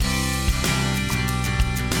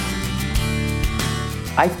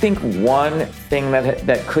I think one thing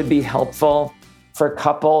that could be helpful for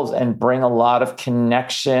couples and bring a lot of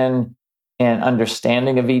connection and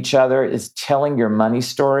understanding of each other is telling your money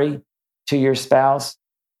story to your spouse.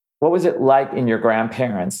 What was it like in your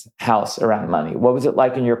grandparents' house around money? What was it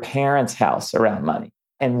like in your parents' house around money?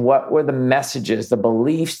 And what were the messages, the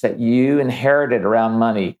beliefs that you inherited around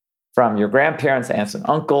money from your grandparents, aunts and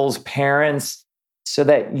uncles, parents, so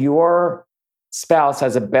that your spouse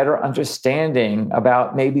has a better understanding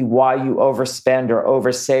about maybe why you overspend or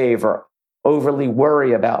oversave or overly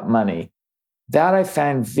worry about money. That I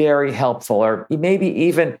find very helpful, or maybe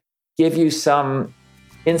even give you some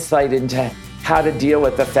insight into how to deal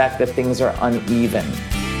with the fact that things are uneven.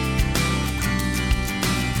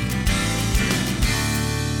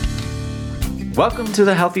 Welcome to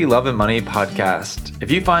the Healthy Love and Money podcast. If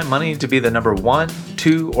you find money to be the number 1,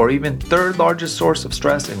 2, or even third largest source of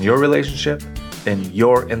stress in your relationship, then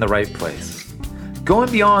you're in the right place.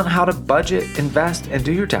 Going beyond how to budget, invest, and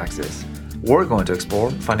do your taxes, we're going to explore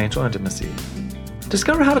financial intimacy.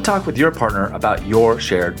 Discover how to talk with your partner about your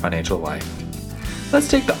shared financial life. Let's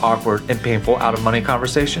take the awkward and painful out of money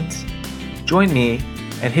conversations. Join me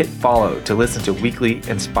and hit follow to listen to weekly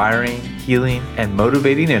inspiring, healing, and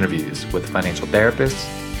motivating interviews with financial therapists,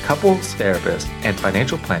 couples therapists, and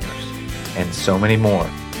financial planners, and so many more.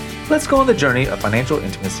 Let's go on the journey of financial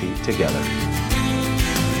intimacy together.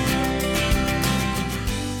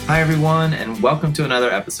 Hi, everyone, and welcome to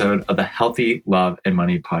another episode of the Healthy Love and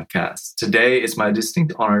Money podcast. Today, it's my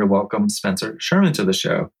distinct honor to welcome Spencer Sherman to the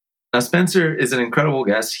show. Now, Spencer is an incredible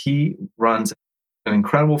guest. He runs an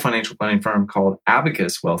incredible financial planning firm called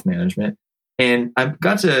Abacus Wealth Management. And I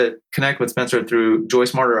got to connect with Spencer through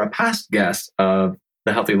Joyce Martyr, a past guest of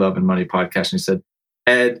the Healthy Love and Money podcast. And he said,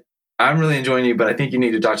 Ed, I'm really enjoying you, but I think you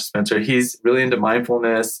need to talk to Spencer. He's really into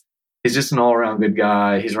mindfulness. He's just an all-around good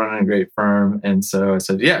guy. He's running a great firm. And so I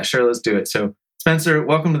said, yeah, sure, let's do it. So Spencer,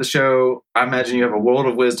 welcome to the show. I imagine you have a world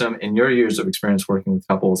of wisdom in your years of experience working with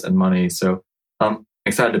couples and money. So I'm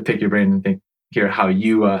excited to pick your brain and hear how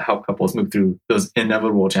you help couples move through those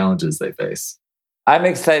inevitable challenges they face. I'm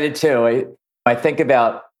excited too. I think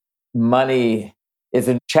about money is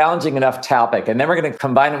a challenging enough topic, and then we're going to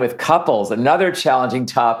combine it with couples, another challenging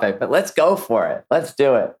topic, but let's go for it. Let's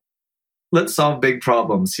do it. Let's solve big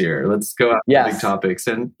problems here. Let's go after big topics.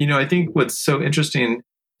 And, I think what's so interesting,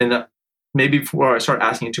 and maybe before I start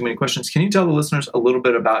asking you too many questions, can you tell the listeners a little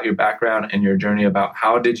bit about your background and your journey about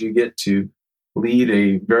how did you get to lead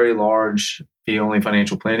a very large fee-only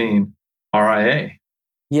financial planning RIA?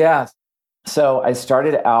 Yeah. So I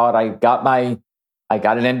started out, I got an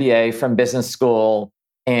MBA from business school,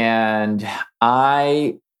 and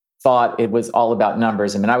I thought it was all about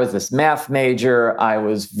numbers. I mean, I was this math major. I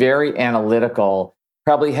was very analytical,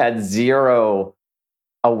 probably had zero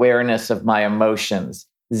awareness of my emotions,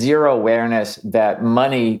 zero awareness that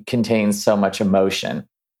money contains so much emotion.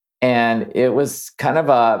 And it was kind of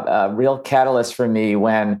a real catalyst for me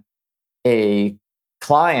when a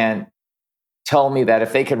client told me that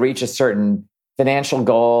if they could reach a certain financial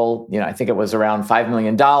goal, I think it was around $5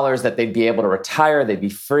 million, that they'd be able to retire, they'd be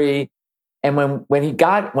free. And when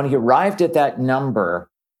he arrived at that number,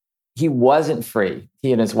 he wasn't free,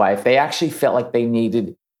 he and his wife. They actually felt like they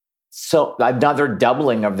needed another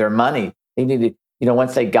doubling of their money. They needed,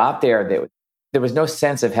 once they got there, there was no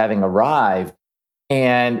sense of having arrived.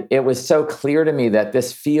 And it was so clear to me that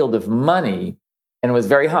this field of money, and it was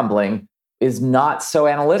very humbling, is not so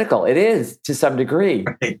analytical. It is to some degree,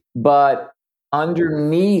 but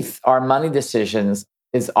underneath our money decisions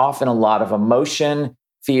is often a lot of emotion,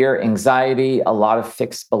 fear, anxiety, a lot of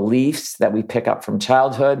fixed beliefs that we pick up from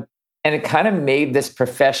childhood. And it kind of made this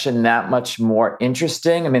profession that much more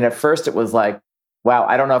interesting. I mean, at first it was like, wow,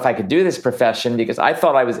 I don't know if I could do this profession, because I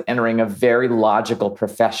thought I was entering a very logical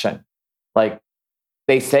profession. Like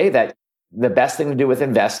they say that the best thing to do with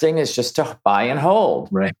investing is just to buy and hold.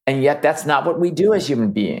 Right. And yet that's not what we do as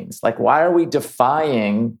human beings. Like, why are we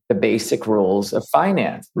defying the basic rules of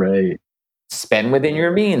finance? Right. Spend within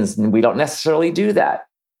your means. And we don't necessarily do that.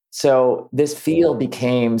 So this field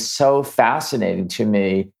became so fascinating to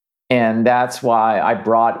me. And that's why I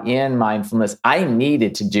brought in mindfulness. I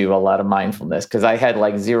needed to do a lot of mindfulness because I had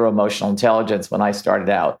like zero emotional intelligence when I started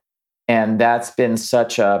out. And that's been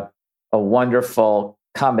such a wonderful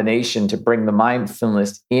combination to bring the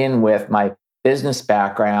mindfulness in with my business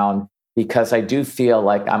background, because I do feel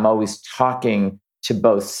like I'm always talking to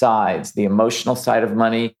both sides, the emotional side of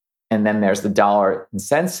money, and then there's the dollar and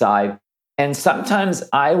cent side. And sometimes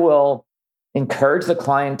I will encourage the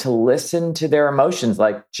client to listen to their emotions.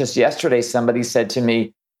 Like just yesterday, somebody said to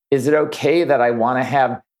me, is it okay that I want to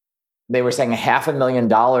have they were saying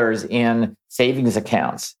 $500,000 in savings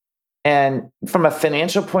accounts. And from a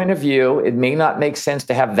financial point of view, it may not make sense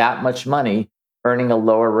to have that much money earning a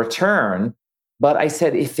lower return. But I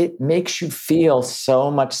said, if it makes you feel so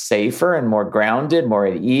much safer and more grounded, more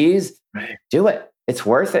at ease, Right. do it. It's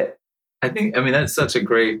worth it. I mean, that's such a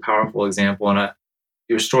great, powerful example. And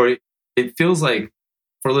your story, it feels like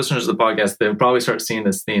for listeners of the podcast, they'll probably start seeing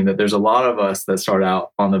this theme that there's a lot of us that start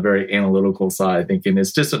out on the very analytical side, thinking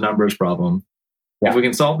it's just a numbers problem. Yeah. If we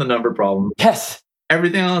can solve the number problem, yes,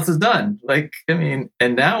 everything else is done. And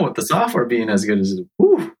now with the software being as good as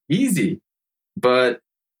easy, but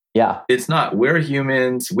yeah, it's not. We're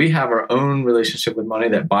humans. We have our own relationship with money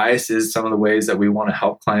that biases some of the ways that we want to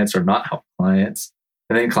help clients or not help clients.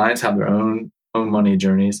 And then clients have their own money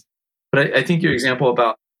journeys. But I think your example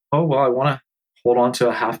about, I want to hold on to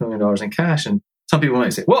 $500,000 in cash. And some people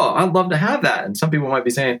might say, well, I'd love to have that. And some people might be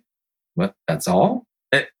saying, what, that's all?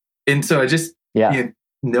 And so I just,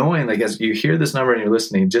 knowing, as you hear this number and you're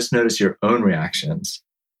listening, just notice your own reactions.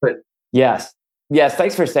 But yes,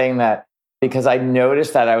 thanks for saying that, because I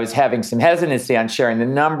noticed that I was having some hesitancy on sharing the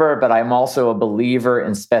number, but I'm also a believer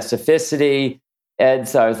in specificity. And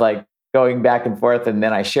so I was going back and forth, and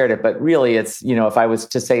then I shared it. But really, it's, if I was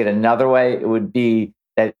to say it another way, it would be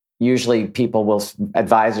that usually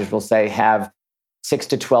advisors will say, have 6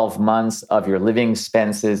 to 12 months of your living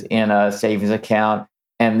expenses in a savings account.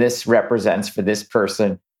 And this represents for this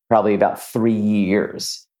person probably about 3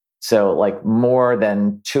 years. So more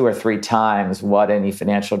than 2 or 3 times what any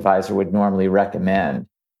financial advisor would normally recommend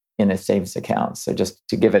in a savings account. So just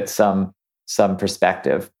to give it some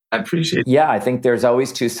perspective. I appreciate it. Yeah, I think there's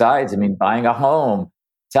always 2 sides. I mean, buying a home,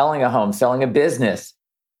 selling a business.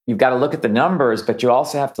 You've got to look at the numbers, but you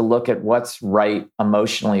also have to look at what's right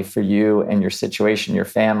emotionally for you and your situation, your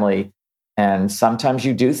family. And sometimes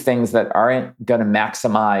you do things that aren't going to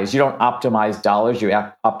maximize. You don't optimize dollars, you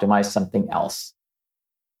optimize something else.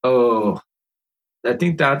 Oh, I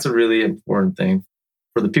think that's a really important thing.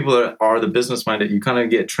 For the people that are the business minded, you kind of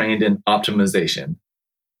get trained in optimization.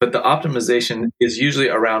 But the optimization is usually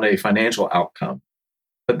around a financial outcome.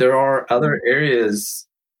 But there are other areas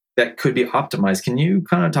that could be optimized. Can you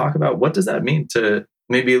kind of talk about what does that mean to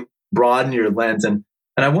maybe broaden your lens? And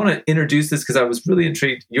I want to introduce this because I was really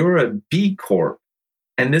intrigued. You're a B Corp,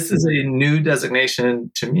 and this is a new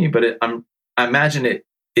designation to me, but I imagine it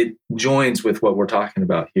joins with what we're talking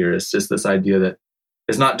about here. It's just this idea that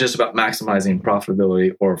it's not just about maximizing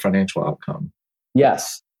profitability or financial outcome.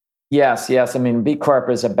 Yes. I mean, B Corp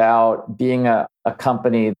is about being a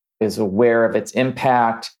company that is aware of its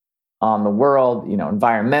impact on the world,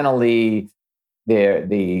 environmentally,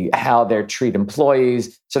 how they treat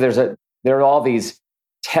employees. So there are all these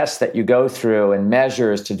tests that you go through and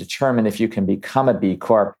measures to determine if you can become a B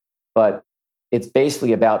Corp. But it's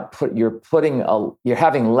basically about you're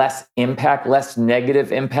having less impact, less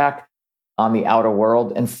negative impact on the outer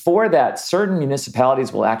world. And for that, certain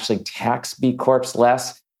municipalities will actually tax B Corps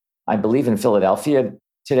less. I believe in Philadelphia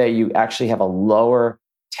today, you actually have a lower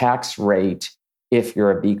tax rate if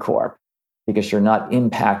you're a B Corp, because you're not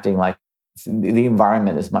impacting the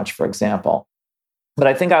environment as much, for example. But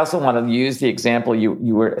I think I also want to use the example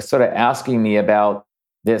you were sort of asking me about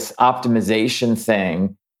this optimization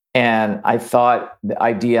thing. And I thought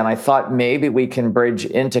maybe we can bridge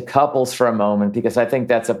into couples for a moment, because I think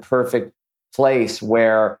that's a perfect place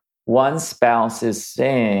where one spouse is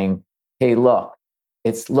saying, hey, look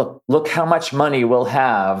how much money we'll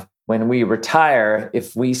have when we retire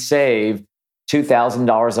if we save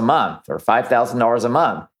 $2,000 a month or $5,000 a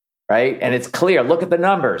month, right? And it's clear. Look at the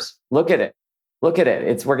numbers. Look at it. We're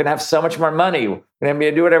going to have so much more money. We're going to be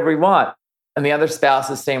able to do whatever we want. And the other spouse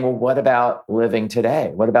is saying, well, what about living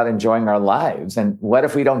today? What about enjoying our lives? And what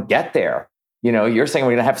if we don't get there? You're saying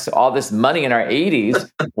we're going to have all this money in our 80s.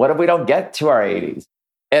 What if we don't get to our 80s?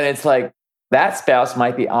 And it's that spouse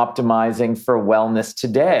might be optimizing for wellness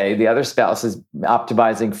today. The other spouse is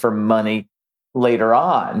optimizing for money later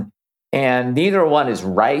on. And neither one is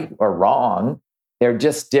right or wrong. They're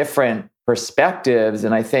just different perspectives.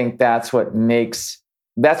 And I think that's what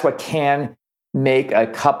can make a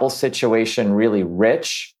couple situation really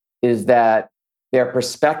rich, is that their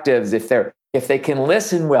perspectives, if they can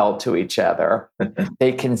listen well to each other,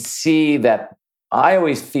 they can see that. I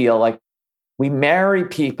always feel like we marry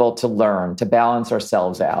people to learn, to balance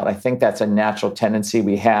ourselves out. I think that's a natural tendency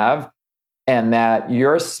we have. And that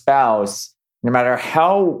your spouse, no matter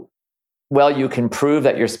how well you can prove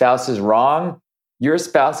that your spouse is wrong, your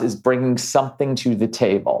spouse is bringing something to the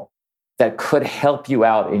table that could help you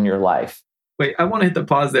out in your life. Wait, I want to hit the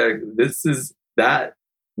pause there. This is that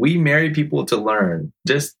we marry people to learn.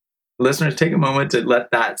 Just listeners, take a moment to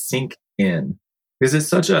let that sink in, because it's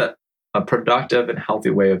such a productive and healthy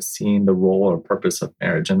way of seeing the role or purpose of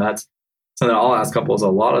marriage. And that's something I'll ask couples a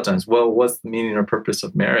lot of times. Well, what's the meaning or purpose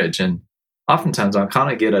of marriage? And oftentimes I'll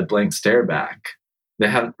kind of get a blank stare back. They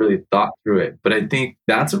haven't really thought through it. But I think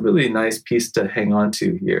that's a really nice piece to hang on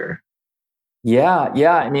to here. Yeah.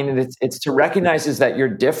 I mean, it's to recognize is that your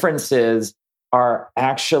differences are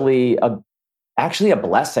actually a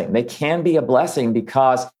blessing. They can be a blessing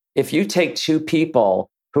because if you take two people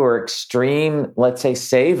who are extreme, let's say,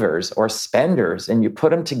 savers or spenders, and you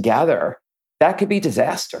put them together, that could be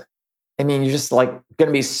disaster. I mean, you're just like going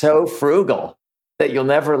to be so frugal that you'll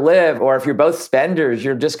never live. Or if you're both spenders,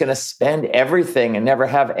 you're just going to spend everything and never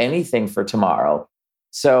have anything for tomorrow.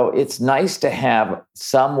 So it's nice to have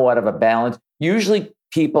somewhat of a balance. Usually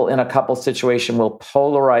people in a couple situation will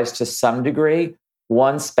polarize to some degree.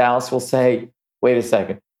 One spouse will say, wait a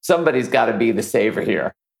second, somebody's got to be the saver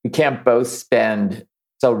here. We can't both spend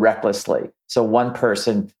so recklessly. So one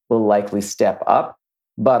person will likely step up.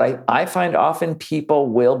 But I find often people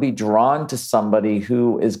will be drawn to somebody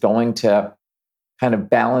who is going to kind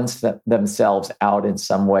of balance themselves out in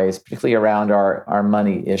some ways, particularly around our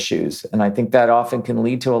money issues. And I think that often can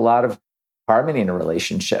lead to a lot of harmony in a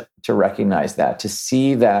relationship, to recognize that, to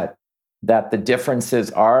see that the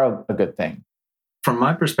differences are a good thing. From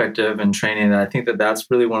my perspective and training, I think that that's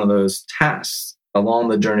really one of those tasks along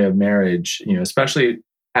the journey of marriage, especially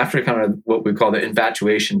after kind of what we call the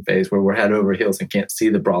infatuation phase, where we're head over heels and can't see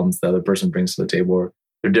the problems the other person brings to the table or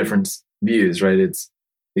their different views, right? It's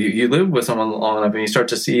you live with someone long enough and you start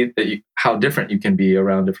to see that how different you can be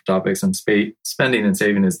around different topics, and spending and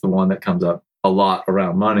saving is the one that comes up a lot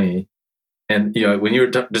around money. And, when you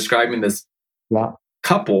were describing this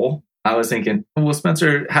couple, I was thinking, well,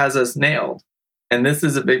 Spencer has us nailed. And this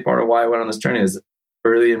is a big part of why I went on this journey. Is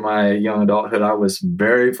early in my young adulthood, I was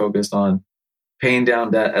very focused on paying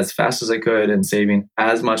down debt as fast as I could and saving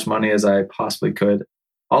as much money as I possibly could.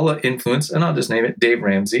 All the influence, and I'll just name it, Dave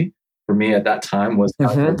Ramsey, for me at that time was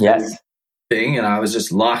yes thing. And I was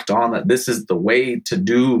just locked on that this is the way to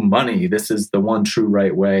do money. This is the one true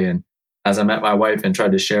right way. And as I met my wife and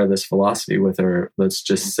tried to share this philosophy with her, let's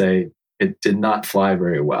just say it did not fly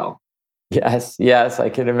very well. Yes, I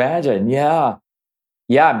can imagine. Yeah.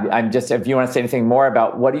 I'm just, if you want to say anything more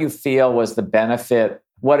about what do you feel was the benefit,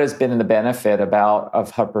 what has been the benefit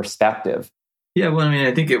of her perspective? Yeah, well, I mean,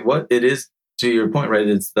 I think what it is, to your point, right?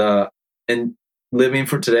 It's and living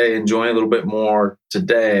for today, enjoying a little bit more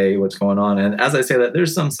today, what's going on. And as I say that,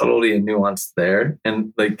 there's some subtlety and nuance there.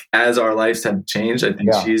 And like, as our lives have changed, I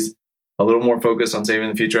think she's a little more focused on saving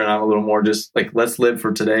the future, and I'm a little more just like, let's live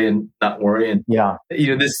for today and not worry. And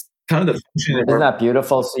this kind of the function. Isn't that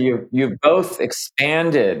beautiful? So you've both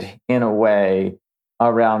expanded in a way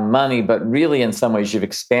around money, but really in some ways you've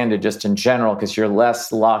expanded just in general because you're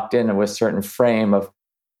less locked into a certain frame of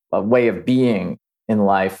a way of being in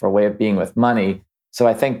life or way of being with money. So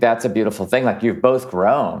I think that's a beautiful thing. Like, you've both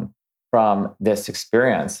grown from this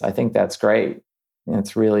experience. I think that's great. And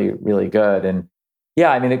it's really, really good. And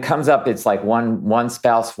yeah, I mean, it comes up, it's like one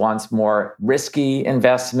spouse wants more risky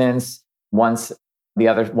investments. One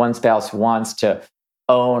spouse wants to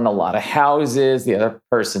own a lot of houses. The other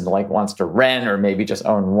person wants to rent or maybe just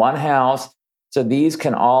own one house. So these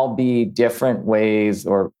can all be different ways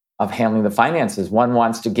of handling the finances. One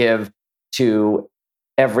wants to give to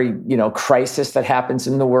every, crisis that happens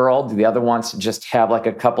in the world. The other wants to just have like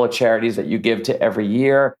a couple of charities that you give to every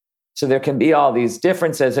year. So there can be all these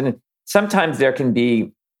differences. And sometimes there can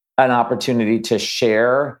be an opportunity to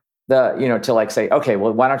share to say, okay,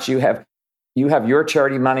 well, why don't you have your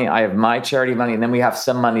charity money, I have my charity money, and then we have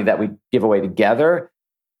some money that we give away together.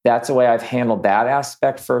 That's the way I've handled that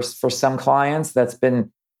aspect for some clients. That's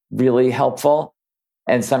been really helpful.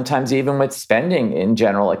 And sometimes even with spending in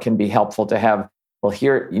general, it can be helpful to have, well,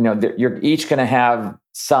 here, you're each going to have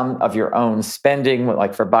some of your own spending,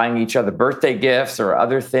 like for buying each other birthday gifts or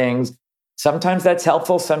other things. Sometimes that's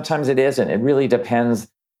helpful. Sometimes it isn't. It really depends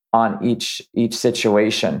on each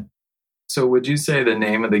situation. So would you say the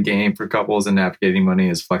name of the game for couples in navigating money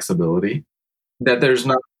is flexibility? That there's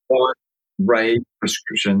not one right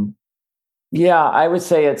prescription? Yeah, I would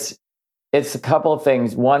say it's a couple of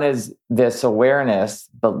things. One is this awareness,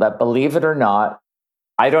 but that, believe it or not,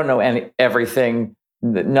 I don't know everything.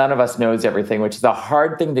 None of us knows everything, which is a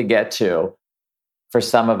hard thing to get to for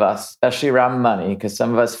some of us, especially around money, because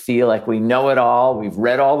some of us feel like we know it all. We've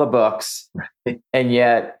read all the books. And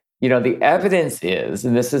yet, the evidence is,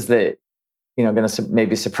 and this is going to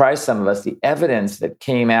maybe surprise some of us, the evidence that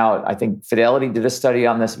came out, I think Fidelity did a study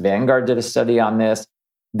on this, Vanguard did a study on this,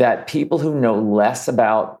 that people who know less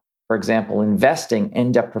about, for example, investing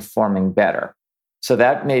end up performing better. So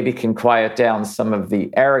that maybe can quiet down some of the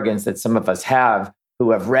arrogance that some of us have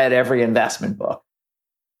who have read every investment book.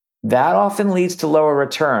 That often leads to lower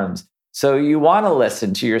returns. So you want to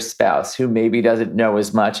listen to your spouse who maybe doesn't know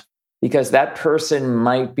as much, because that person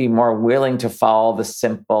might be more willing to follow the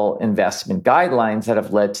simple investment guidelines that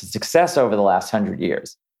have led to success over the last 100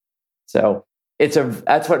 years. So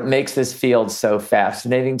that's what makes this field so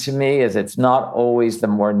fascinating to me, is it's not always the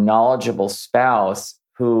more knowledgeable spouse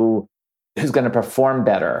who's going to perform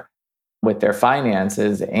better with their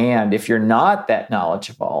finances. And if you're not that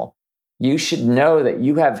knowledgeable, you should know that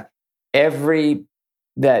you have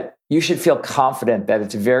that you should feel confident that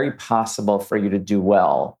it's very possible for you to do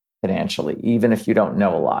well financially, even if you don't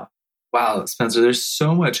know a lot. Wow, Spencer, there's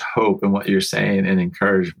so much hope in what you're saying, and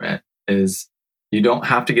encouragement is you don't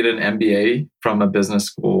have to get an MBA from a business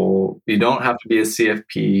school. You don't have to be a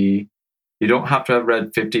CFP. You don't have to have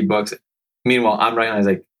read 50 books. Meanwhile, I'm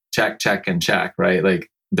recognizing like check, and check, right?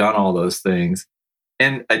 Like done all those things.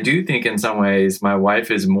 And I do think in some ways, my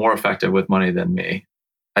wife is more effective with money than me.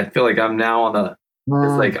 I feel like I'm now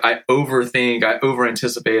it's like I overthink, I over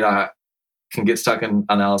anticipate, I can get stuck in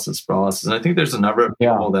analysis paralysis. And I think there's a number of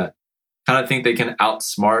people that kind of think they can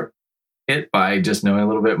outsmart it by just knowing a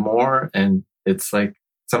little bit more. And it's like,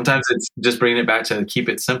 sometimes it's just bringing it back to keep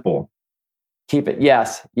it simple. Keep it.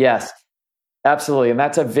 Yes, absolutely. And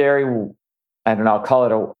that's a very, I don't know, I'll call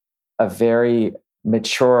it a very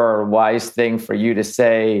mature or wise thing for you to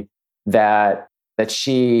say, that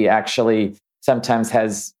she actually sometimes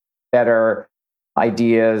has better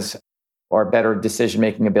ideas or better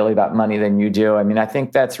decision-making ability about money than you do. I mean, I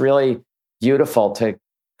think that's really beautiful to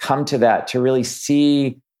come to that, to really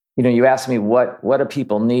see, you asked me what do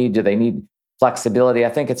people need? Do they need flexibility? I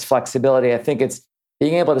think it's flexibility. I think it's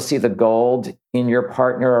being able to see the gold in your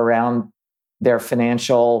partner around their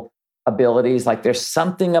financial abilities. Like there's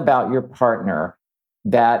something about your partner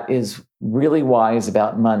that is really wise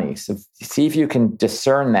about money. So see if you can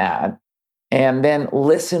discern that, and then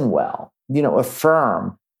listen well,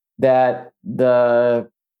 affirm that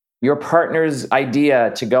your partner's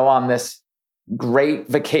idea to go on this great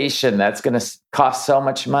vacation that's going to cost so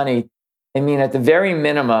much money. I mean, at the very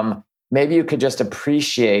minimum, maybe you could just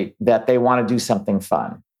appreciate that they want to do something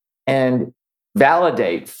fun, and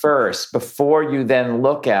validate first before you then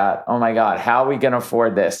look at, oh my God, how are we going to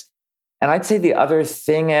afford this? And I'd say the other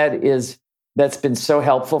thing, Ed, that's been so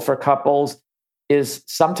helpful for couples is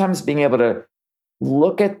sometimes being able to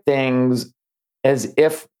look at things as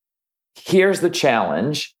if here's the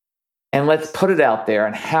challenge and let's put it out there.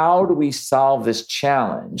 And how do we solve this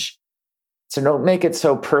challenge? So don't make it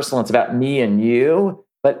so personal. It's about me and you,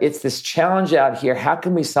 but it's this challenge out here. How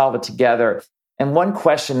can we solve it together? And one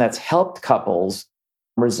question that's helped couples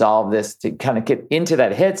resolve this, to kind of get into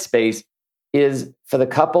that headspace, is for the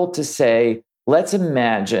couple to say, let's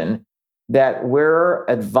imagine that we're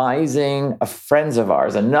advising friends of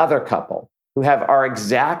ours, another couple who have our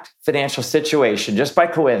exact financial situation, just by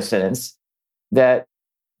coincidence, that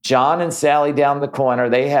John and Sally down the corner,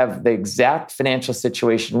 they have the exact financial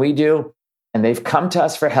situation we do, and they've come to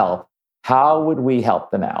us for help. How would we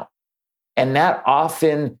help them out? And that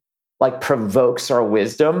often provokes our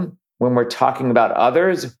wisdom when we're talking about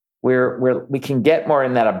others. We can get more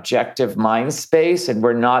in that objective mind space, and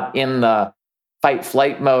we're not in the fight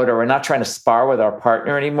flight mode, or we're not trying to spar with our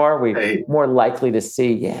partner anymore. We're more likely to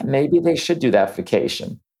see, maybe they should do that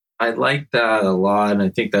vacation. I like that a lot. And I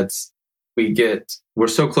think we're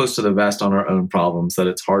so close to the vest on our own problems that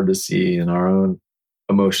it's hard to see, in our own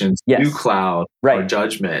emotions do cloud our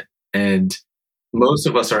judgment. And most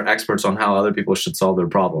of us are experts on how other people should solve their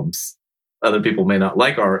problems. Other people may not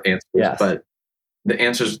like our answers, but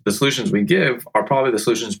the solutions we give are probably the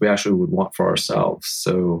solutions we actually would want for ourselves.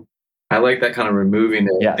 So I like that kind of removing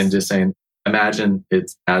it and just saying, imagine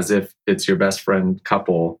it's as if it's your best friend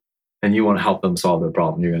couple and you want to help them solve their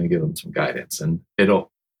problem. You're going to give them some guidance, and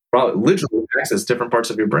it'll probably literally access different parts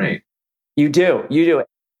of your brain. You do.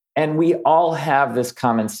 And we all have this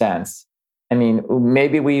common sense. I mean,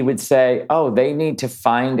 maybe we would say, they need to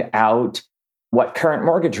find out what current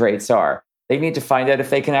mortgage rates are. They need to find out if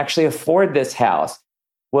they can actually afford this house.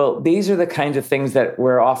 Well, these are the kinds of things that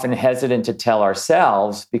we're often hesitant to tell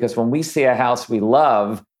ourselves, because when we see a house we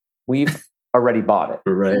love, we've already bought it.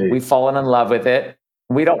 Right. We've fallen in love with it.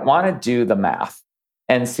 We don't want to do the math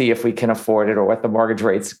and see if we can afford it, or what the mortgage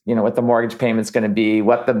rates, what the mortgage payment's going to be,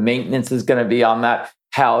 what the maintenance is going to be on that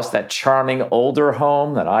house, that charming older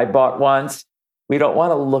home that I bought once. We don't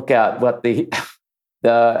want to look at what the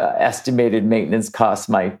estimated maintenance costs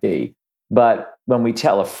might be. But when we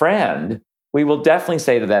tell a friend, we will definitely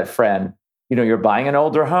say to that friend, you're buying an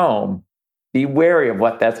older home. Be wary of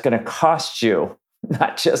what that's going to cost you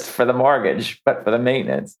not just for the mortgage, but for the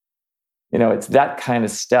maintenance. It's that kind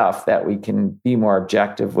of stuff that we can be more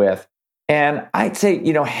objective with. And I'd say,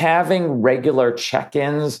 having regular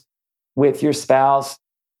check-ins with your spouse,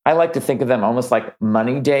 I like to think of them almost like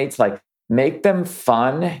money dates, like make them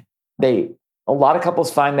fun. A lot of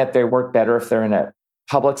couples find that they work better if they're in a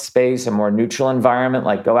public space, a more neutral environment,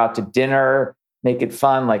 like go out to dinner, make it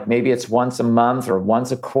fun. Like maybe it's once a month or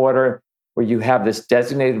once a quarter where you have this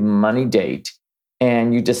designated money date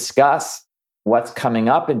and you discuss what's coming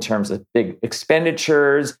up in terms of big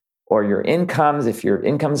expenditures or your incomes, if your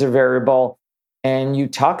incomes are variable, and you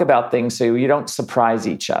talk about things so you don't surprise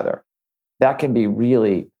each other. That can be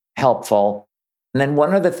really helpful. And then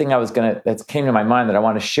one other thing that came to my mind that I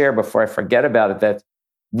want to share before I forget about it, that's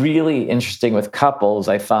really interesting with couples,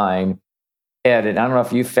 I find, Ed, and I don't know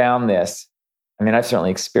if you found this. I mean, I've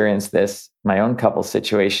certainly experienced this, my own couple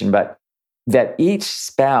situation, but that each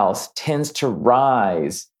spouse tends to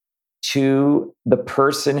rise to the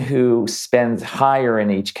person who spends higher in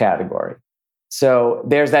each category. So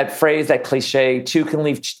there's that phrase, that cliche, two can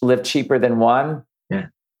live cheaper than one. Yeah.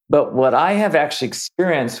 But what I have actually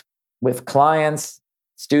experienced with clients,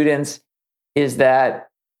 students, is that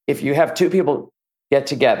if you have two people get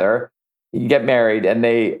together, you get married,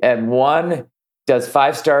 and one does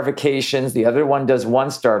 5-star vacations, the other one does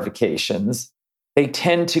 1-star vacations, they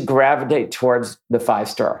tend to gravitate towards the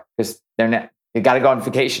 5-star because they got to go on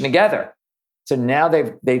vacation together. So now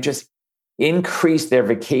they just increased their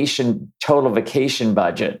total vacation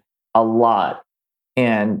budget a lot.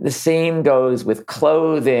 And the same goes with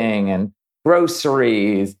clothing and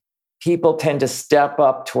groceries. People tend to step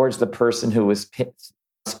up towards the person who was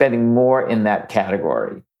spending more in that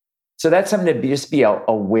category. So that's something to just be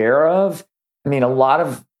aware of. I mean, a lot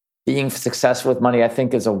of being successful with money, I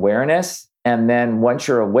think, is awareness. And then once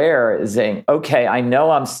you're aware, is saying, okay, I know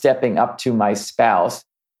I'm stepping up to my spouse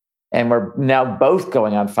and we're now both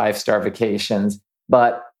going on 5-star vacations,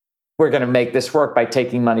 but we're going to make this work by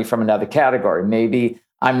taking money from another category. Maybe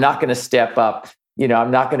I'm not going to step up. I'm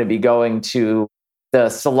not going to be going to the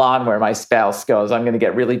salon where my spouse goes. I'm going to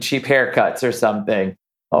get really cheap haircuts or something.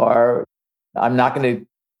 Or I'm not going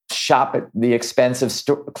to shop at the expensive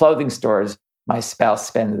clothing stores my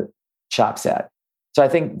spouse shops at. So I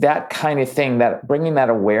think that kind of thing, that bringing that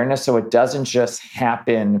awareness so it doesn't just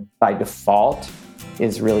happen by default,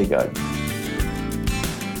 is really good.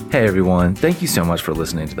 Hey everyone, thank you so much for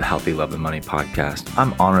listening to the Healthy Love and Money podcast.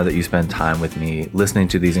 I'm honored that you spend time with me listening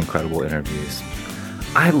to these incredible interviews.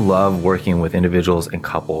 I love working with individuals and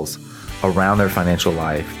couples around their financial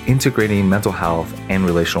life, integrating mental health and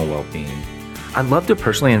relational well-being. I'd love to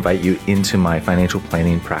personally invite you into my financial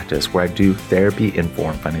planning practice where I do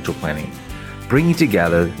therapy-informed financial planning, bringing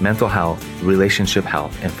together mental health, relationship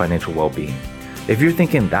health, and financial well-being. If you're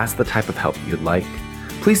thinking that's the type of help you'd like,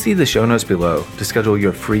 please see the show notes below to schedule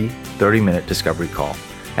your free 30-minute discovery call.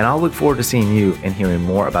 And I'll look forward to seeing you and hearing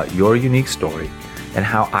more about your unique story and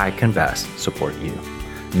how I can best support you.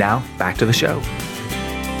 Now, back to the show.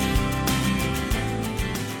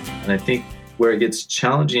 And I think where it gets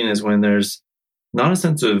challenging is when there's not a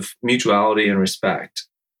sense of mutuality and respect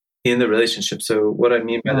in the relationship. So what I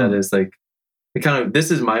mean by that is like,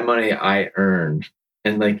 this is my money I earned.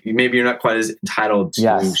 And like, maybe you're not quite as entitled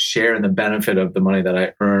to share in the benefit of the money that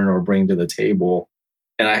I earn or bring to the table.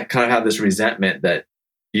 And I kind of have this resentment that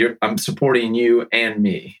I'm supporting you and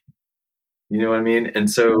me. You know what I mean? And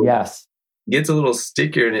so it gets a little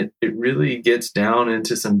stickier, and it really gets down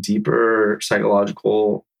into some deeper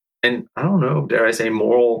psychological and, I don't know, dare I say,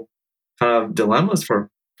 moral kind of dilemmas for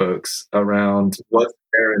folks around what's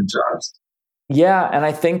fair and just. Yeah. And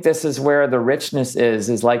I think this is where the richness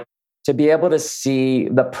is like to be able to see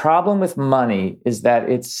the problem with money is that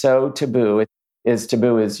it's so taboo. It is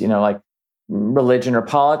taboo as, like religion or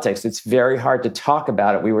politics. It's very hard to talk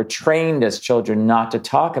about it. We were trained as children not to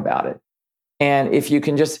talk about it. And if you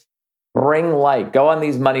can just bring light, go on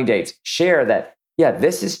these money dates, share that,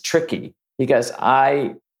 this is tricky because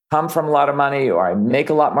I come from a lot of money or I make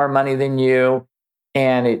a lot more money than you.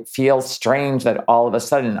 And it feels strange that all of a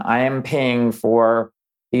sudden I am paying for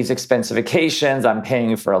these expensive vacations. I'm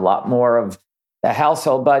paying for a lot more of the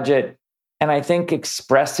household budget. And I think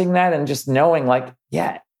expressing that and just knowing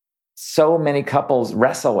so many couples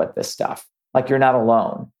wrestle with this stuff. Like you're not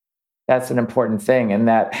alone. That's an important thing. And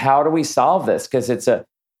that how do we solve this? Because it's an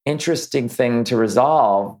interesting thing to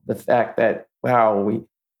resolve, the fact that, we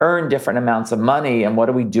earn different amounts of money and what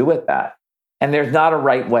do we do with that? And there's not a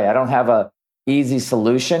right way. I don't have a easy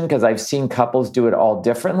solution because I've seen couples do it all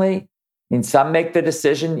differently. I mean, some make the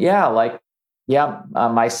decision,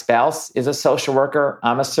 my spouse is a social worker,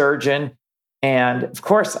 I'm a surgeon. And of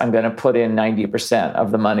course, I'm going to put in 90%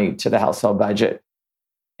 of the money to the household budget.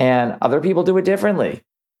 And other people do it differently,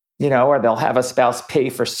 or they'll have a spouse pay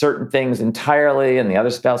for certain things entirely and the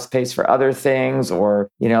other spouse pays for other things. Or,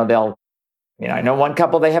 I know one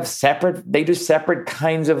couple, they do separate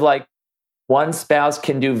kinds of one spouse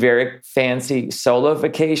can do very fancy solo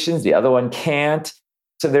vacations, the other one can't.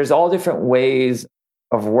 So there's all different ways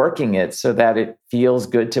of working it so that it feels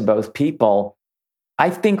good to both people. I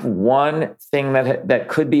think one thing that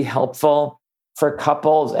could be helpful for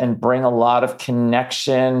couples and bring a lot of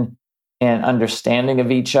connection and understanding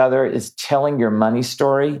of each other is telling your money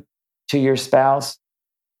story to your spouse.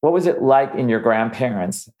 What was it like in your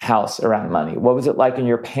grandparents' house around money? What was it like in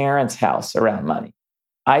your parents' house around money?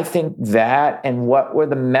 I think that, and what were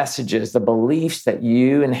the messages, the beliefs that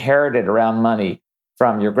you inherited around money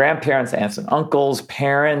from your grandparents, aunts and uncles,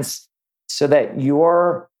 parents, so that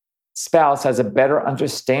your spouse has a better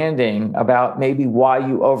understanding about maybe why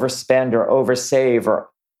you overspend or oversave or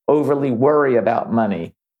overly worry about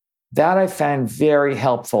money. That I find very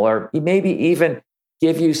helpful, or maybe even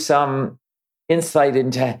give you some insight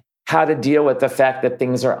into how to deal with the fact that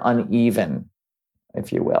things are uneven,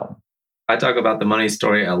 if you will. I talk about the money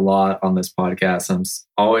story a lot on this podcast. I'm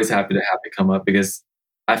always happy to have it come up because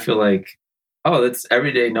I feel like, that's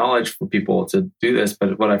everyday knowledge for people to do this.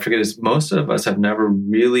 But what I forget is most of us have never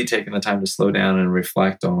really taken the time to slow down and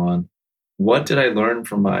reflect on what did I learn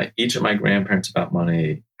from each of my grandparents about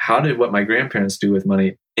money? How did what my grandparents do with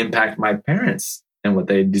money impact my parents and what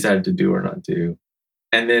they decided to do or not do?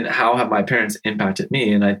 And then how have my parents impacted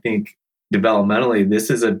me? And I think developmentally, this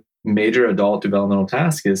is a major adult developmental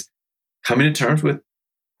task, is coming to terms with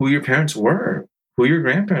who your parents were, who your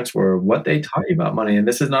grandparents were, what they taught you about money. And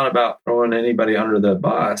this is not about throwing anybody under the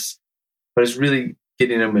bus, but it's really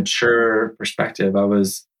getting a mature perspective. I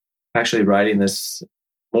was actually writing this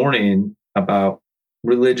morning about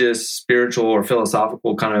religious, spiritual, or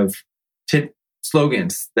philosophical kind of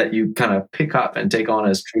slogans that you kind of pick up and take on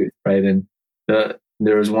as truth, right? And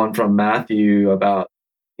there was one from Matthew about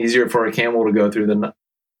easier for a camel to go through the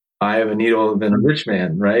eye of a needle than a rich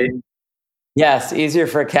man, right? Yes, easier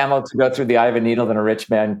for a camel to go through the eye of a needle than a rich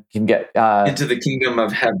man can get into the kingdom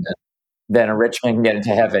of heaven. Than a rich man can get into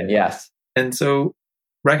heaven, yes. And so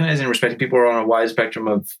recognizing and respecting people are on a wide spectrum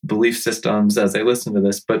of belief systems as they listen to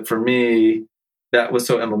this. But for me, that was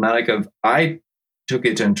so emblematic of, I took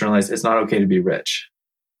it to internalize, it's not okay to be rich.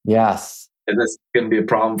 Yes. And that's going to be a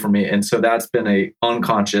problem for me. And so that's been a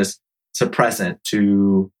unconscious suppressant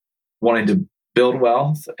to wanting to build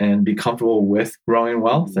wealth and be comfortable with growing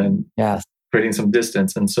wealth and creating some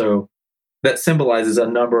distance. And so that symbolizes a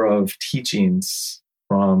number of teachings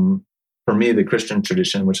from, for me, the Christian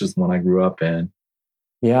tradition, which is the one I grew up in.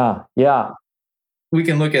 Yeah. We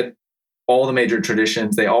can look at all the major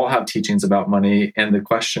traditions. They all have teachings about money. And the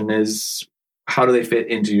question is, how do they fit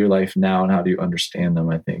into your life now? And how do you understand them?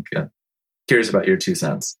 I think. Curious about your 2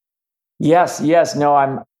 cents. Yes.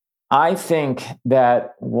 No, I think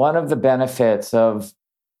that one of the benefits of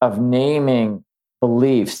naming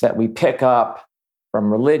beliefs that we pick up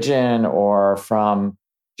from religion or from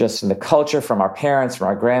just in the culture, from our parents, from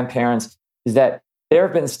our grandparents, is that there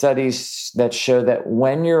have been studies that show that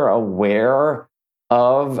when you're aware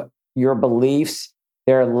of your beliefs,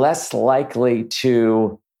 they're less likely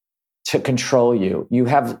to control you. You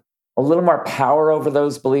have a little more power over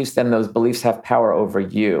those beliefs than those beliefs have power over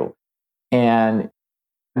you. And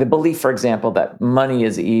the belief, for example, that money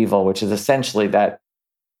is evil, which is essentially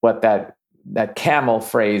what that camel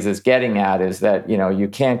phrase is getting at, is that, you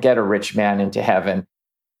can't get a rich man into heaven.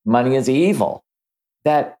 Money is evil.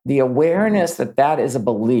 That the awareness that is a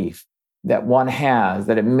belief that one has,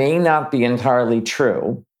 that it may not be entirely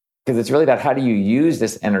true, because it's really about how do you use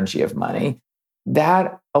this energy of money.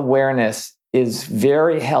 That awareness is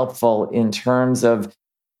very helpful in terms of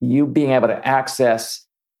you being able to access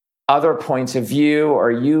other points of view, or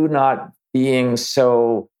you not being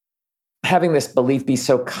having this belief be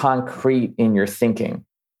so concrete in your thinking.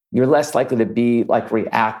 You're less likely to be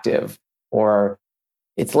reactive, or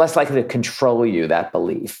it's less likely to control you, that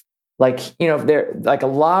belief. There, a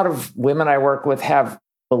lot of women I work with have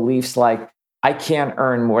beliefs like, I can't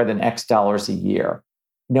earn more than X dollars a year.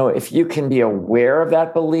 If you can be aware of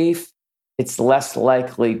that belief, it's less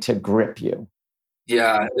likely to grip you.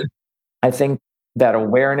 Yeah. I think that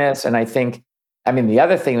awareness, and the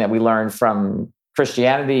other thing that we learned from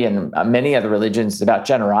Christianity and many other religions is about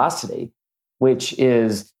generosity, which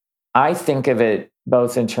is, I think of it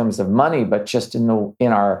both in terms of money, but just in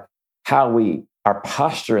our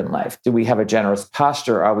posture in life. Do we have a generous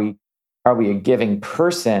posture? Are we a giving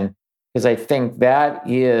person? Because I think that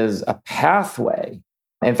is a pathway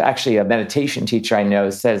And actually, a meditation teacher I know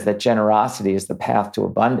says that generosity is the path to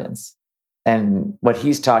abundance. And what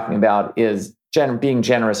he's talking about is being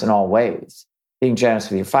generous in all ways, being generous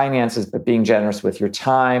with your finances, but being generous with your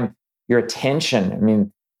time, your attention. I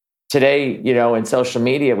mean, today, in social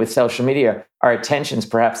media, our attention is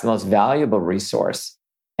perhaps the most valuable resource.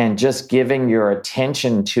 And just giving your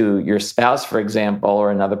attention to your spouse, for example,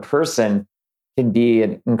 or another person can be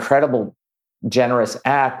an incredible generous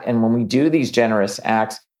act. And when we do these generous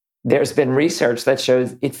acts, there's been research that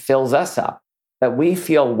shows it fills us up, that we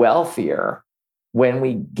feel wealthier when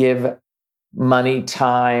we give money,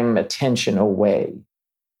 time, attention away,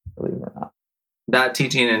 believe it or not. That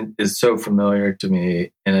teaching is so familiar to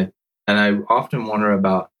me. And I often wonder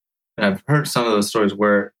about, and I've heard some of those stories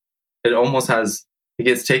where it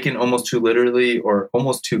gets taken almost too literally or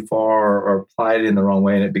almost too far or applied in the wrong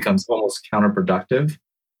way. And it becomes almost counterproductive.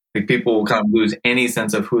 Like people will kind of lose any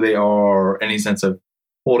sense of who they are or any sense of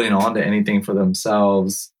holding on to anything for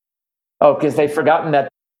themselves. Oh, because they've forgotten that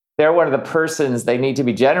they're one of the persons they need to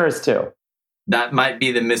be generous to. That might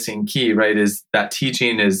be the missing key, right? Is that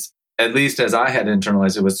teaching is, at least as I had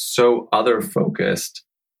internalized, it was so other focused.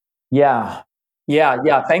 Yeah.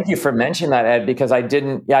 Thank you for mentioning that, Ed, because I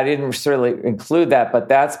didn't certainly include that, but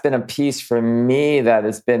that's been a piece for me that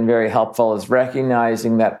has been very helpful, is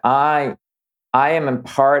recognizing that I am a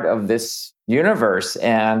part of this universe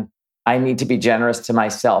and I need to be generous to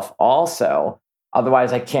myself also.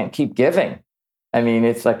 Otherwise, I can't keep giving. I mean,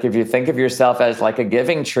 it's like if you think of yourself as like a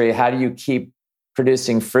giving tree, how do you keep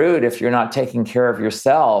producing fruit if you're not taking care of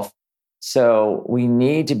yourself? So we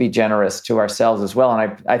need to be generous to ourselves as well.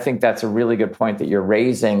 And I think that's a really good point that you're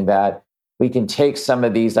raising, that we can take some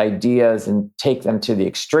of these ideas and take them to the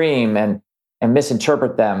extreme and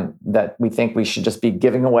misinterpret them, that we think we should just be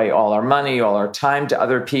giving away all our money, all our time to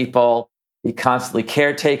other people, be constantly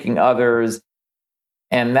caretaking others.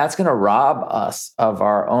 And that's going to rob us of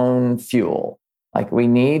our own fuel. Like we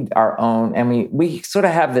need our own, and we sort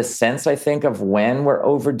of have this sense, I think, of when we're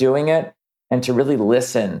overdoing it and to really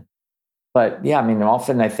listen. But yeah, I mean,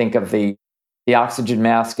 often I think of the oxygen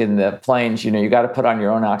mask in the planes, you got to put on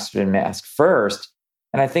your own oxygen mask first.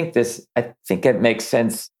 And I think it makes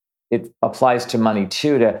sense. It applies to money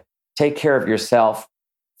too, to take care of yourself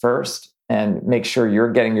first and make sure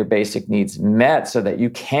you're getting your basic needs met so that you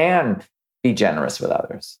can be generous with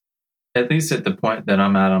others. At least at the point that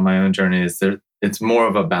I'm at on my own journey, it's more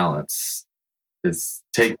of a balance. It's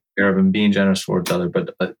taking care of and being generous towards others,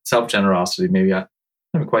 but self-generosity, maybe I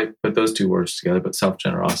haven't quite put those two words together, but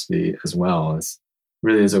self-generosity as well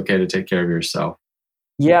really is okay to take care of yourself.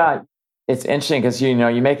 Yeah, it's interesting because, you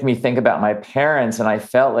make me think about my parents, and I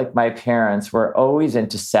felt like my parents were always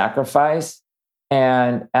into sacrifice.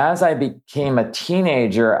 And as I became a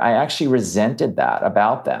teenager, I actually resented that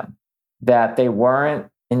about them, that they weren't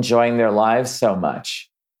enjoying their lives so much.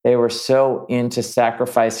 They were so into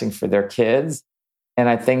sacrificing for their kids. And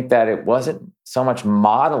I think that it wasn't so much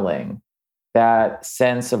modeling that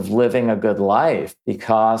sense of living a good life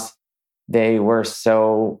because they were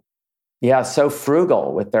so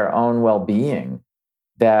frugal with their own well-being,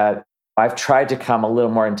 that I've tried to come a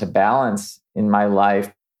little more into balance in my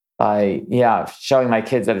life by, showing my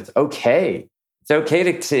kids that it's okay. It's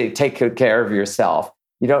okay to take good care of yourself.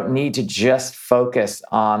 You don't need to just focus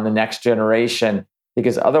on the next generation,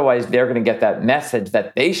 because otherwise they're going to get that message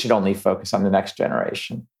that they should only focus on the next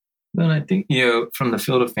generation. Then I think, from the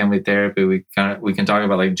field of family therapy, we can talk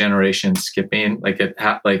about like generation skipping,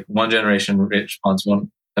 like one generation responds one,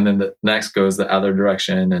 and then the next goes the other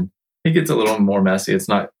direction, and it gets a little more messy. It's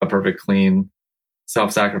not a perfect clean,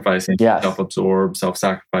 self-sacrificing, self-absorbed,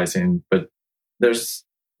 self-sacrificing. But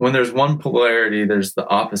when there's one polarity, there's the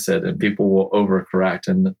opposite, and people will overcorrect.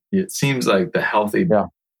 And it seems like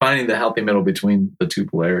finding the healthy middle between the two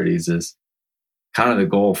polarities is kind of the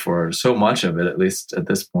goal for so much of it, at least at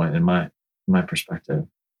this point in my perspective.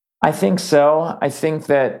 I think so. I think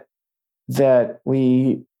that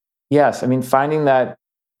finding that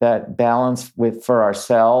balance for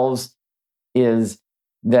ourselves is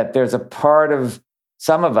that there's a part of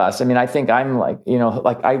some of us. I mean, I think I'm like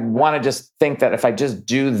I want to just think that if I just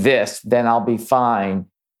do this, then I'll be fine.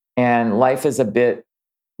 And life is a bit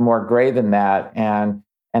more gray than that.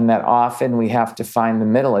 And that often we have to find the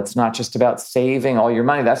middle. It's not just about saving all your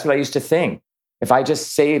money. That's what I used to think. If I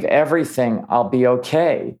just save everything, I'll be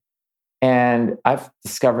okay. And I've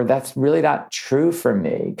discovered that's really not true for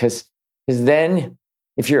me. Because then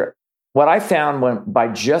what I found by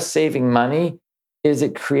just saving money is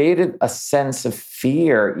it created a sense of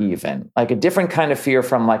fear, even like a different kind of fear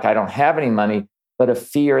from like, I don't have any money, but a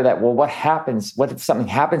fear that, well, what happens? What if something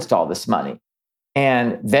happens to all this money?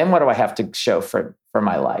 And then what do I have to show for for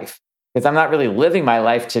my life because I'm not really living my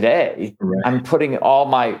life today. Right. I'm putting all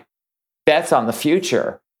my bets on the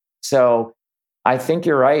future. So I think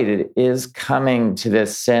you're right. It is coming to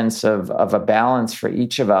this sense of a balance for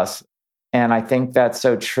each of us. And I think that's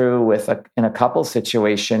so true in a couple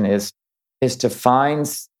situation is to find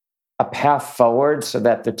a path forward so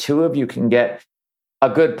that the two of you can get a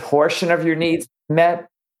good portion of your needs met.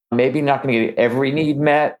 Maybe not going to get every need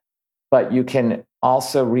met, but you can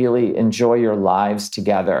also really enjoy your lives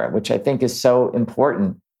together, which I think is so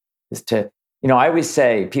important. Is to, I always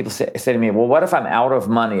say, people say to me, well, what if I'm out of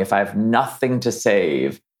money, if I have nothing to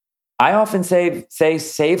save? I often say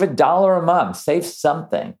save $1 a month, save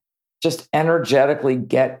something. Just energetically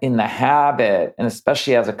get in the habit, and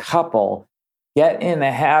especially as a couple, get in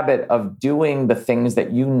the habit of doing the things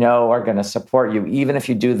that you know are going to support you, even if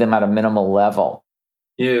you do them at a minimal level.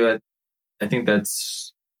 Yeah, I think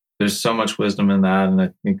there's so much wisdom in that. And I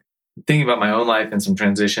think thinking about my own life and some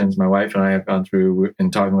transitions my wife and I have gone through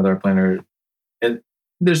and talking with our planner, and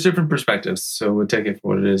there's different perspectives. So we'll take it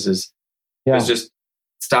for what it is just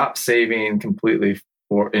stop saving completely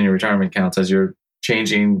in your retirement accounts as you're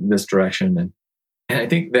changing this direction. And I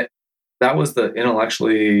think that was the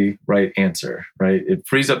intellectually right answer, right? It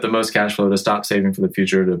frees up the most cash flow to stop saving for the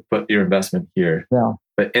future, to put your investment here. Yeah.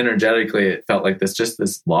 But energetically, it felt like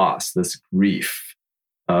this loss, this grief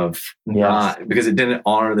of not, because it didn't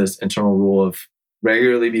honor this internal rule of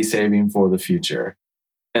regularly be saving for the future.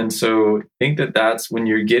 And so I think that's when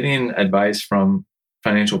you're getting advice from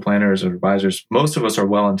financial planners or advisors, most of us are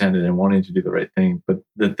well-intended and wanting to do the right thing. But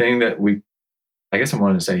the thing that I guess I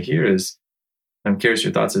wanted to say here is, I'm curious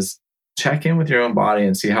your thoughts, is check in with your own body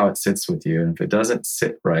and see how it sits with you. And if it doesn't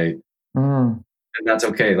sit right, then that's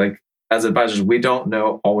okay. Like as advisors, we don't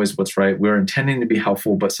know always what's right. We're intending to be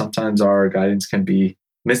helpful, but sometimes our guidance can be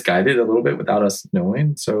misguided a little bit without us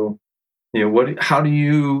knowing. So, how do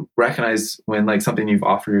you recognize when like something you've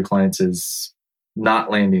offered your clients is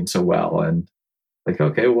not landing so well? And like,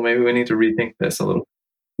 okay, well, maybe we need to rethink this a little.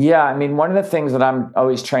 Yeah, I mean, one of the things that I'm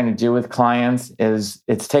always trying to do with clients is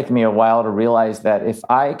it's taken me a while to realize that if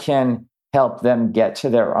I can help them get to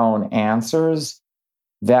their own answers,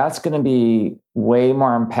 that's going to be way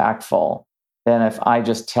more impactful than if I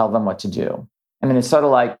just tell them what to do. I mean, it's sort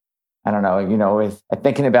of like, I don't know, if I'm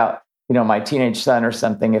thinking about, my teenage son or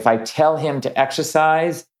something, if I tell him to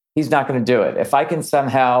exercise, he's not going to do it. If I can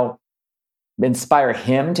somehow inspire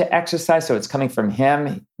him to exercise, so it's coming from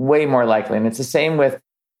him, way more likely. And it's the same with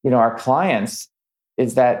our clients,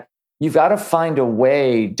 is that you've got to find a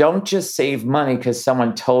way. Don't just save money because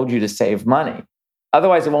someone told you to save money.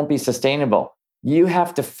 Otherwise, it won't be sustainable. You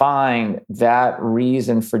have to find that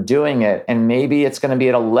reason for doing it. And maybe it's going to be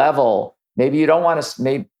at a level. Maybe you don't want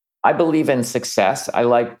to. I believe in success.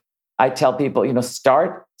 I tell people,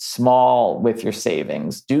 start small with your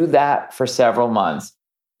savings. Do that for several months.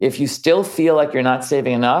 If you still feel like you're not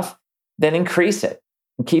saving enough, then increase it.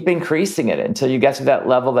 Keep increasing it until you get to that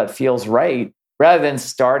level that feels right, rather than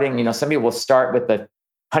starting, some people will start with the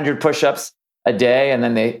 100 push-ups a day and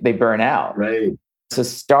then they burn out. Right. So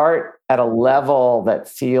start at a level that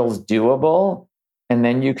feels doable, and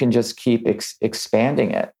then you can just keep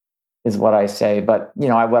expanding it, is what I say. But,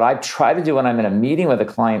 what I try to do when I'm in a meeting with a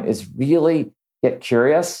client is really get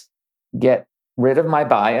curious, get rid of my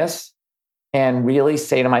bias, and really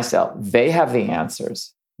say to myself, they have the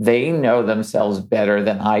answers. They know themselves better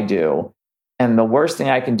than I do. And the worst thing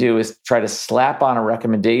I can do is try to slap on a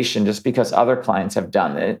recommendation just because other clients have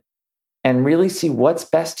done it, and really see what's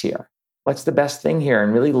best here. What's the best thing here?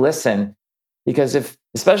 And really listen. Because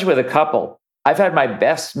especially with a couple, I've had my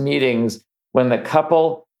best meetings when the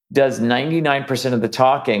couple does 99% of the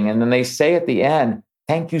talking. And then they say at the end,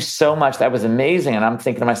 thank you so much. That was amazing. And I'm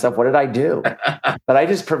thinking to myself, what did I do? But I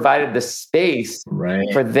just provided the space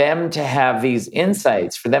for them to have these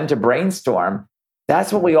insights, for them to brainstorm.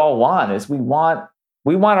 That's what we all want, is we want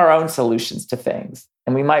our own solutions to things.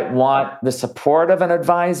 And we might want the support of an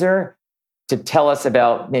advisor to tell us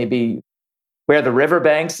about maybe where the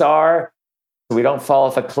riverbanks are so we don't fall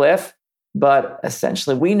off a cliff. But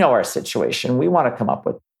essentially, we know our situation. We want to come up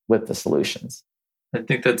with the solutions. I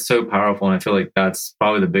think that's so powerful. And I feel like that's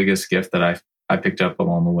probably the biggest gift that I picked up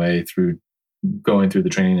along the way through going through the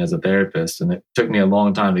training as a therapist. And it took me a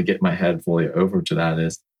long time to get my head fully over to that,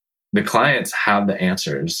 is the clients have the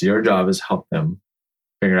answers. Your job is help them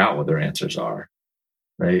figure out what their answers are.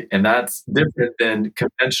 Right. And that's different than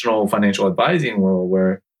conventional financial advising world,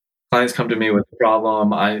 where clients come to me with a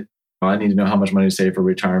problem. I need to know how much money to save for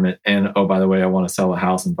retirement. And oh, by the way, I want to sell a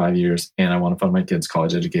house in 5 years and I want to fund my kids'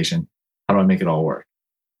 college education. How do I make it all work?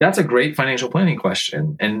 That's a great financial planning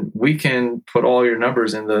question. And we can put all your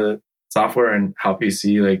numbers in the software and help you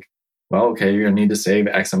see like, well, okay, you're going to need to save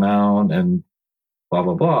X amount and blah,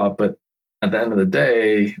 blah, blah. But at the end of the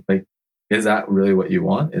day, like, is that really what you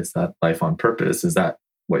want? Is that life on purpose? Is that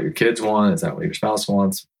what your kids want? Is that what your spouse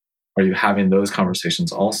wants? Are you having those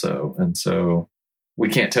conversations also? And so we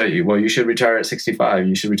can't tell you, well, you should retire at 65,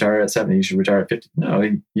 you should retire at 70, you should retire at 50. No,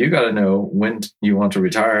 you got to know when you want to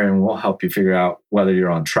retire, and we'll help you figure out whether you're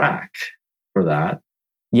on track for that.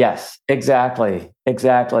 Yes, exactly.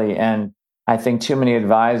 Exactly. And I think too many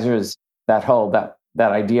advisors that hold that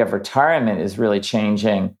idea of retirement is really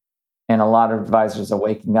changing. And a lot of advisors are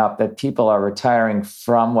waking up that people are retiring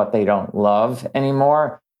from what they don't love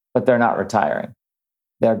anymore, but they're not retiring.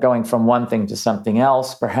 They're going from one thing to something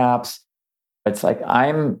else, perhaps. It's like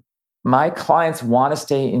my clients want to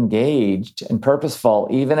stay engaged and purposeful,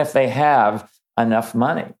 even if they have enough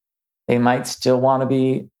money. They might still want to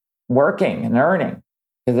be working and earning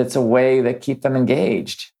because it's a way that keep them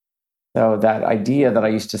engaged. So that idea that I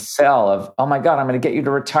used to sell of, oh my God, I'm going to get you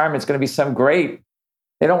to retirement. It's going to be so great.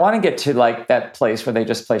 They don't want to get to like that place where they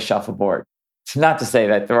just play shuffleboard. It's not to say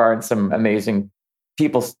that there aren't some amazing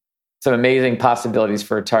people, some amazing possibilities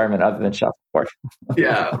for retirement other than shuffleboard.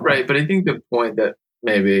 Yeah, right. But I think the point that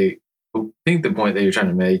you're trying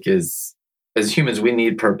to make is, as humans, we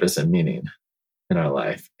need purpose and meaning in our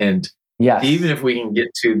life. And yes, even if we can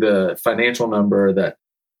get to the financial number that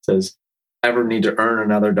says, ever need to earn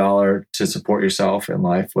another dollar to support yourself in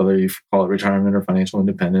life, whether you call it retirement or financial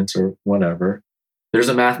independence or whatever, there's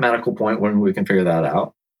a mathematical point when we can figure that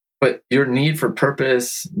out. But your need for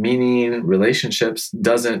purpose, meaning, relationships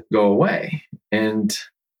doesn't go away. And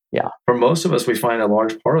for most of us, we find a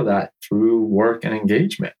large part of that through work and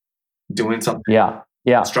engagement, doing something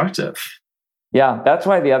constructive. Yeah, that's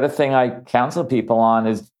why the other thing I counsel people on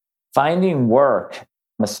is finding work,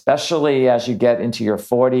 especially as you get into your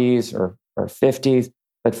 40s or 50s,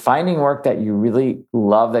 but finding work that you really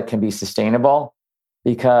love that can be sustainable.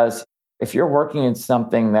 Because if you're working in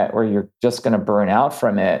something where you're just going to burn out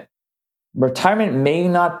from it, retirement may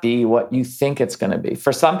not be what you think it's going to be.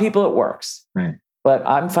 For some people, it works. Right. But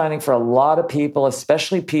I'm finding for a lot of people,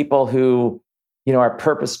 especially people who, are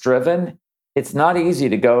purpose driven, it's not easy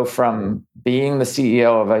to go from being the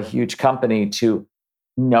CEO of a huge company to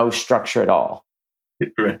no structure at all.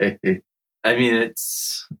 Right. I mean,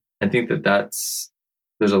 I think there's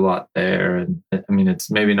a lot there. And I mean,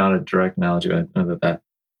 it's maybe not a direct analogy, but I know that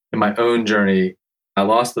in my own journey, I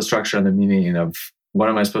lost the structure and the meaning of what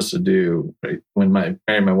am I supposed to do? Right? When I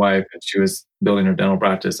married my wife and she was building her dental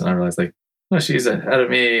practice, and I realized like, no, she's ahead of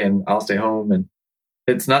me and I'll stay home. And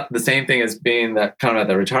it's not the same thing as being that kind of at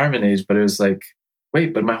that retirement age, but it was like,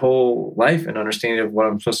 wait, but my whole life and understanding of what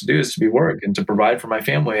I'm supposed to do is to be work and to provide for my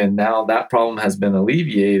family. And now that problem has been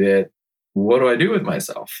alleviated. What do I do with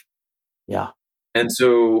myself? Yeah. And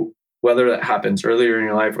so whether that happens earlier in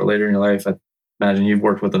your life or later in your life, I imagine you've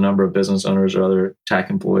worked with a number of business owners or other tech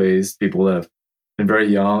employees, people that have been very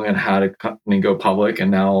young and had a company go public.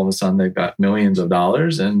 And now all of a sudden they've got millions of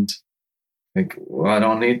dollars and think, well, I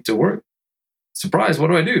don't need to work. Surprise, what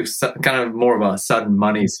do I do? Kind of more of a sudden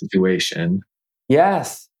money situation.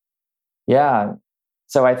 Yes. Yeah.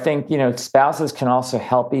 So I think, spouses can also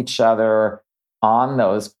help each other on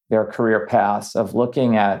their career paths of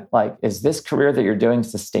looking at like, is this career that you're doing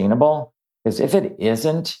sustainable? Because if it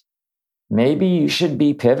isn't, maybe you should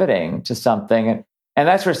be pivoting to something. And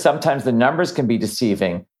that's where sometimes the numbers can be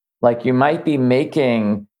deceiving. Like you might be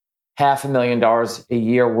making $500,000 a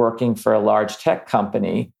year working for a large tech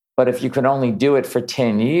company, but if you can only do it for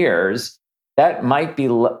 10 years, that might be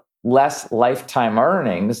less lifetime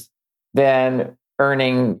earnings than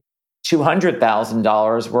earning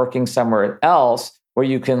 $200,000 working somewhere else where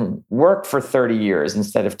you can work for 30 years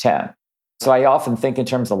instead of 10. So I often think in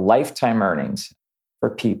terms of lifetime earnings for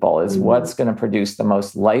people is what's going to produce the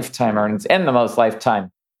most lifetime earnings and the most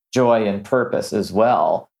lifetime joy and purpose as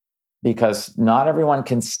well, because not everyone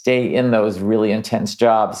can stay in those really intense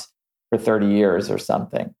jobs for 30 years or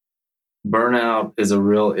something. Burnout is a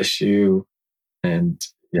real issue. And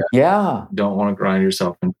don't want to grind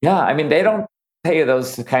yourself. I mean, they don't pay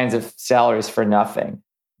those kinds of salaries for nothing.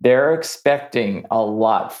 They're expecting a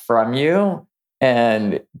lot from you,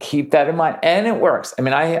 and keep that in mind. And it works. I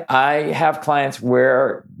mean, I have clients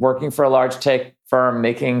where working for a large tech firm,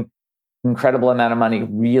 making incredible amount of money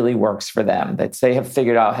really works for them. That they have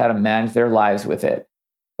figured out how to manage their lives with it.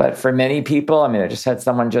 But for many people, I mean, I just had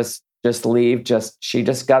someone just leave. She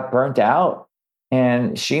just got burnt out,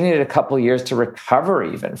 and she needed a couple of years to recover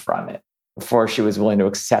even from it before she was willing to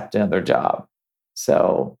accept another job.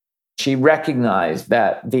 So she recognized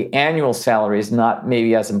that the annual salary is not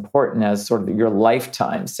maybe as important as sort of your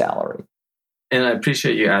lifetime salary. And I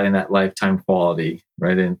appreciate you adding that lifetime quality,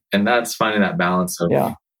 right? And that's finding that balance of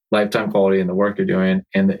lifetime quality in the work you're doing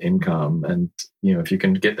and the income. And, if you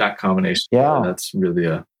can get that combination, that's really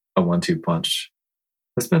a 1-2 punch.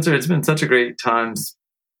 But Spencer, it's been such a great time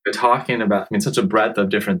talking about, such a breadth of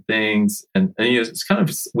different things. And it's kind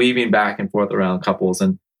of weaving back and forth around couples.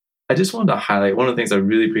 And I just wanted to highlight one of the things I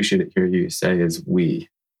really appreciate to hear you say is we.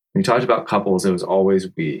 When you talked about couples, it was always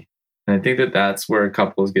we. And I think that's where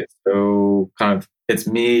couples get so kind of, it's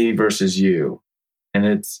me versus you. And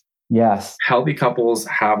it's healthy couples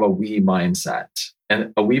have a we mindset.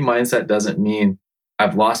 And a we mindset doesn't mean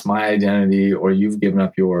I've lost my identity or you've given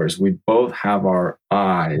up yours. We both have our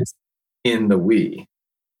eyes in the we.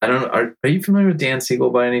 I don't know. Are you familiar with Dan Siegel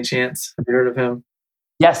by any chance? Have you heard of him?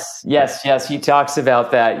 Yes. He talks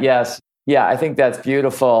about that. Yes. Yeah, I think that's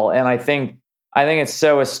beautiful. And I think it's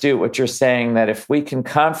so astute what you're saying, that if we can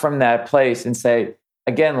come from that place and say,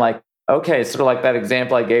 again, like, okay, it's sort of like that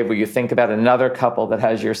example I gave where you think about another couple that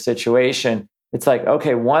has your situation. It's like,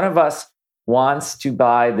 okay, one of us wants to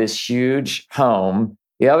buy this huge home.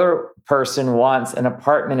 The other person wants an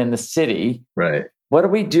apartment in the city. Right. What do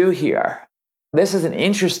we do here? This is an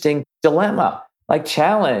interesting dilemma, like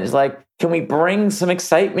challenge. Like, can we bring some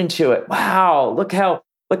excitement to it? Wow, look how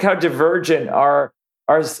divergent our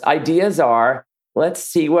ideas are. Let's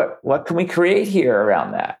see what can we create here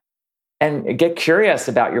around that. And get curious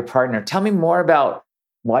about your partner. Tell me more about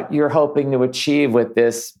what you're hoping to achieve with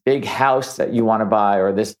this big house that you want to buy,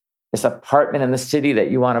 or this apartment in the city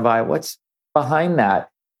that you want to buy. What's behind that?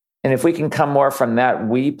 And if we can come more from that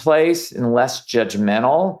we place and less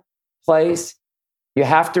judgmental place, you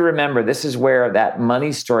have to remember, this is where that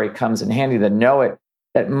money story comes in handy, to know it,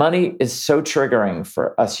 that money is so triggering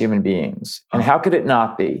for us human beings. And how could it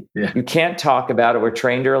not be? Yeah. You can't talk about it. We're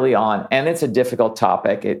trained early on, and it's a difficult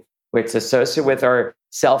topic. It's associated with our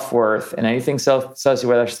self-worth, and anything associated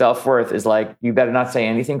with our self-worth is like, you better not say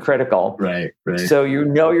anything critical. Right. So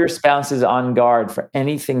your spouse is on guard for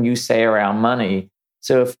anything you say around money.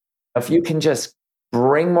 So if you can just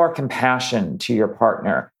bring more compassion to your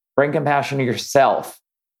partner, bring compassion to yourself,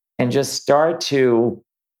 and just start to,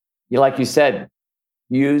 like you said,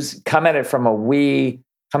 come at it from a we,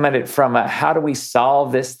 come at it from a how do we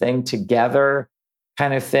solve this thing together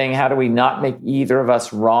kind of thing. How do we not make either of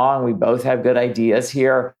us wrong? We both have good ideas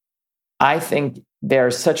here. I think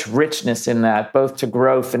there's such richness in that, both to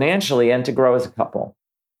grow financially and to grow as a couple.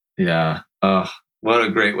 Yeah. Oh, what a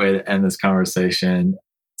great way to end this conversation.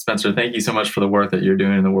 Spencer, thank you so much for the work that you're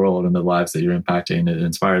doing in the world and the lives that you're impacting. It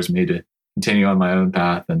inspires me to continue on my own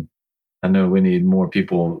path. And I know we need more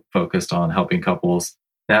people focused on helping couples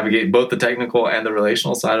navigate both the technical and the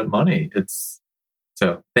relational side of money.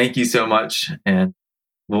 So thank you so much. And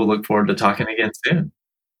we'll look forward to talking again soon.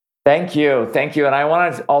 Thank you. And I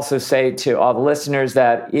want to also say to all the listeners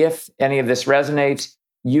that if any of this resonates,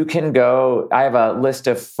 you can go. I have a list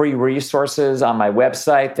of free resources on my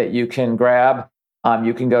website that you can grab.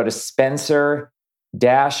 You can go to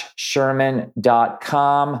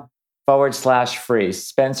spencer-sherman.com/free,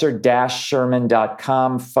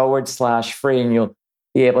 spencer-sherman.com/free, and you'll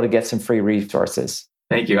be able to get some free resources.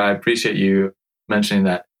 Thank you. I appreciate you mentioning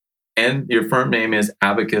that. And your firm name is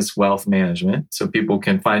Abacus Wealth Management, so people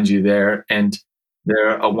can find you there. And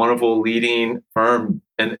they're a wonderful leading firm.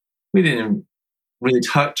 And we didn't really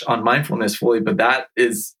touch on mindfulness fully, but that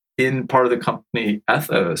is in part of the company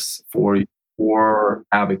ethos for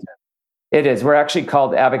Abacus. It is. We're actually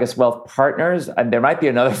called Abacus Wealth Partners. There might be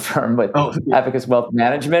another firm with Abacus Wealth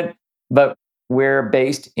Management, but we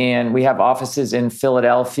have offices in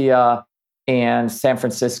Philadelphia and San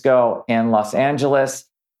Francisco and Los Angeles.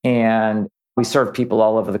 And we serve people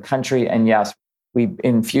all over the country. And yes, we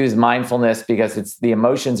infuse mindfulness because the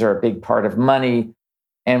emotions are a big part of money.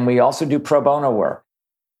 And we also do pro bono work.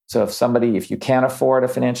 So if you can't afford a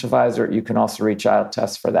financial advisor, you can also reach out to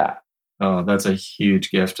us for that. Oh, that's a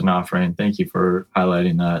huge gift and offering. Thank you for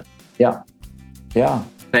highlighting that. Yeah.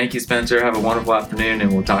 Thank you, Spencer. Have a wonderful afternoon,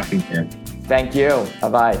 and we'll talk again. Thank you.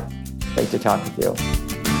 Bye-bye. Great to talk with you.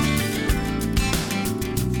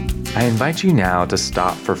 I invite you now to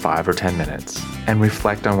stop for 5 or 10 minutes and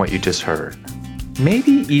reflect on what you just heard.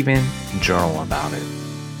 Maybe even journal about it.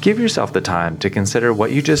 Give yourself the time to consider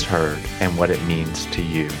what you just heard and what it means to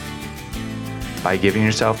you. By giving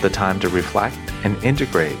yourself the time to reflect and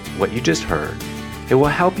integrate what you just heard, it will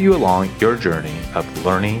help you along your journey of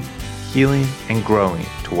learning, healing, and growing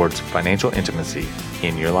towards financial intimacy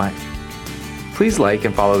in your life. Please like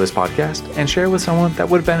and follow this podcast and share with someone that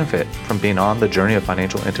would benefit from being on the journey of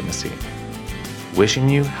financial intimacy. Wishing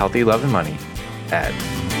you healthy love and money, Ed.